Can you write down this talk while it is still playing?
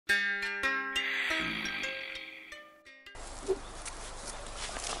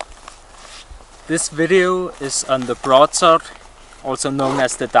This video is on the broadsword, also known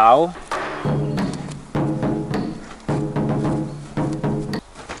as the Dao.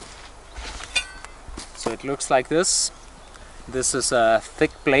 So it looks like this. This is a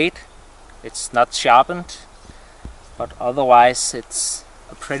thick blade. It's not sharpened, but otherwise it's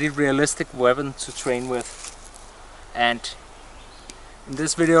a pretty realistic weapon to train with. And in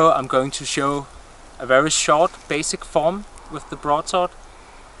this video I'm going to show a very short basic form with the broadsword,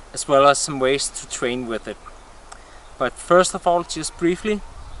 as well as some ways to train with it. But first of all, just briefly,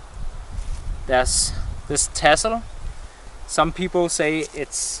 there's this tassel. Some people say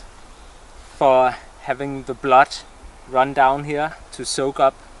it's for having the blood run down here to soak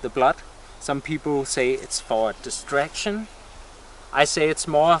up the blood. Some people say it's for distraction. I say it's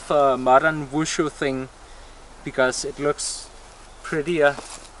more of a modern wushu thing because it looks prettier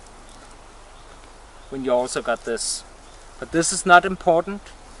when you also got this. But this is not important.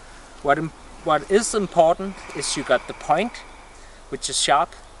 What is important is you got the point, which is sharp,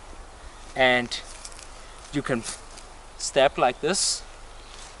 and you can stab like this.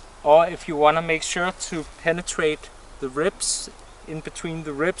 Or if you want to make sure to penetrate the ribs, in between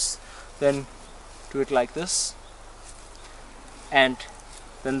the ribs, then do it like this. And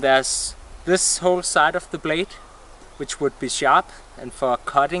then there's this whole side of the blade, which would be sharp and for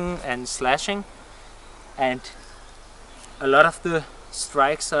cutting and slashing. And a lot of the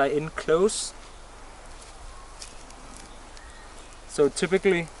strikes are in close. So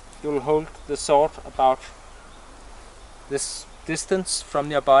typically you'll hold the sword about this distance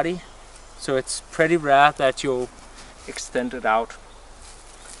from your body. So it's pretty rare that you'll extend it out.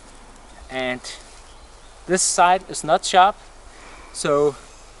 And this side is not sharp. So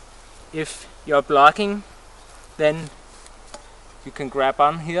if you're blocking, then you can grab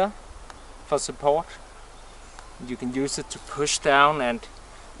on here for support. You can use it to push down and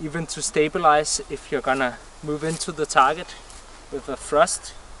even to stabilize if you're gonna move into the target with a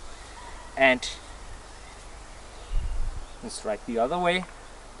thrust. And strike the other way.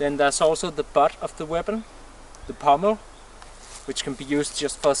 Then there's also the butt of the weapon, the pommel, which can be used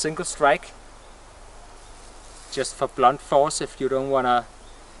just for a single strike, just for blunt force if you don't wanna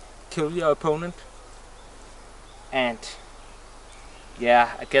kill your opponent. And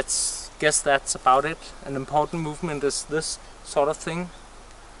yeah, I guess that's about it. An important movement is this sort of thing,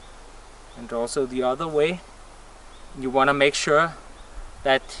 and also the other way. You want to make sure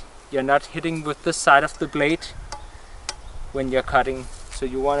that you're not hitting with this side of the blade when you're cutting, so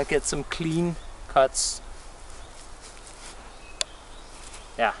you want to get some clean cuts.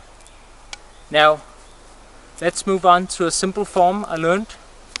 Yeah. Now let's move on to a simple form I learned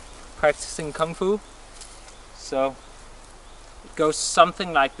practicing Kung Fu. So it goes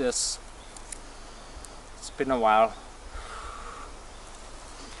something like this. It's been a while.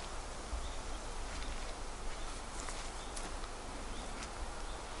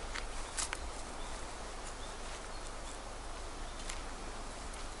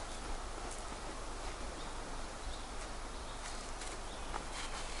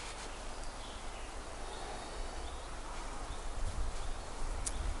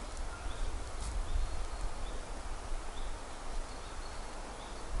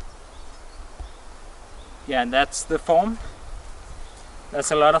 Yeah, and that's the form. There's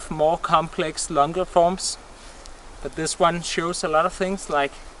a lot of more complex, longer forms, but this one shows a lot of things,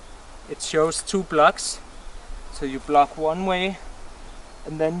 like it shows two blocks. So you block one way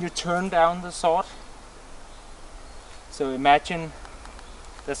and then you turn down the sword. So imagine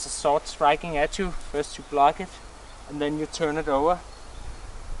there's a sword striking at you. First you block it and then you turn it over,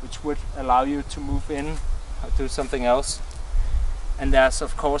 which would allow you to move in or do something else. And there's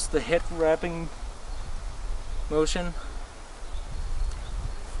of course the head wrapping motion.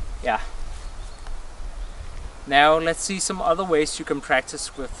 Yeah. Now let's see some other ways you can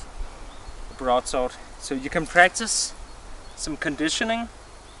practice with the broadsword. So you can practice some conditioning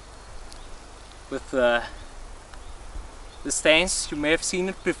with the stance. You may have seen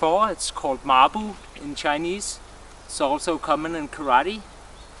it before. It's called mabu in Chinese. It's also common in karate.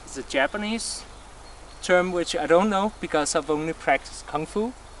 It's a Japanese term which I don't know because I've only practiced Kung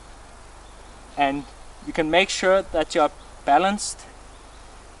Fu. And you can make sure that you're balanced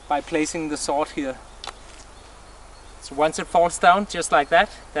by placing the sword here. So once it falls down just like that,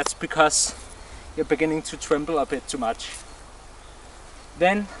 that's because you're beginning to tremble a bit too much.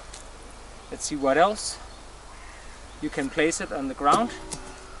 Then, let's see what else. You can place it on the ground,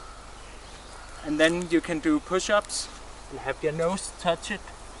 and then you can do push-ups and have your nose touch it.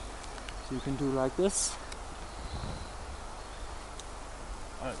 So you can do like this,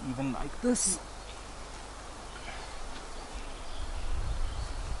 or even like this.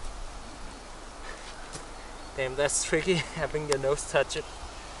 Damn, that's tricky having your nose touch it.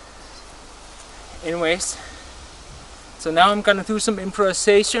 Anyways, so now I'm gonna do some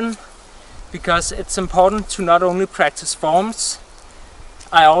improvisation, because it's important to not only practice forms.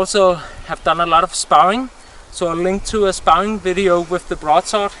 I also have done a lot of sparring, so I'll link to a sparring video with the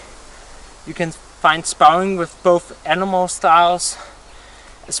broadsword. You can find sparring with both animal styles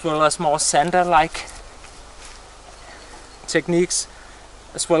as well as more Sanda-like techniques,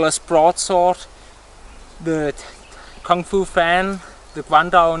 as well as broadsword, the Kung Fu fan, the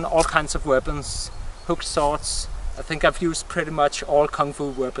Guandao, and all kinds of weapons, hooked swords. I think I've used pretty much all Kung Fu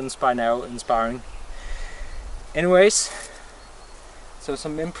weapons by now in sparring. Anyways, so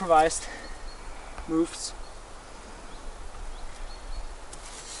some improvised moves.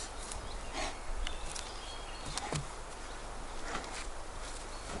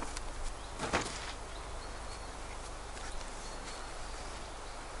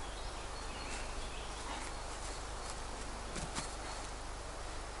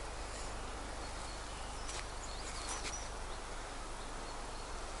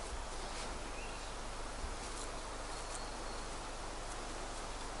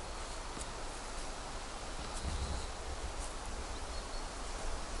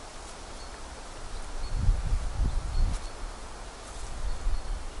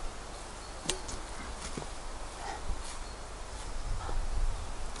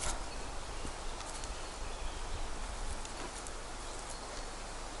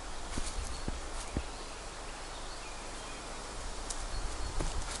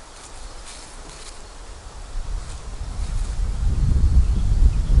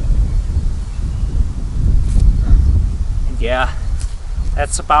 Yeah,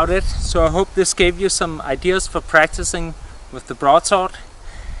 that's about it. So I hope this gave you some ideas for practicing with the broadsword.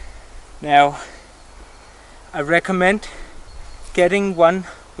 Now, I recommend getting one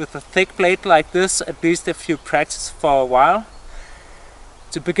with a thick blade like this, at least if you practice for a while.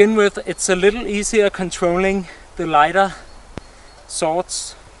 To begin with, it's a little easier controlling the lighter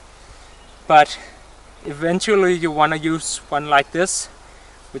swords, but eventually you want to use one like this,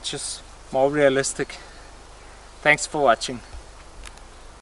 which is more realistic. Thanks for watching.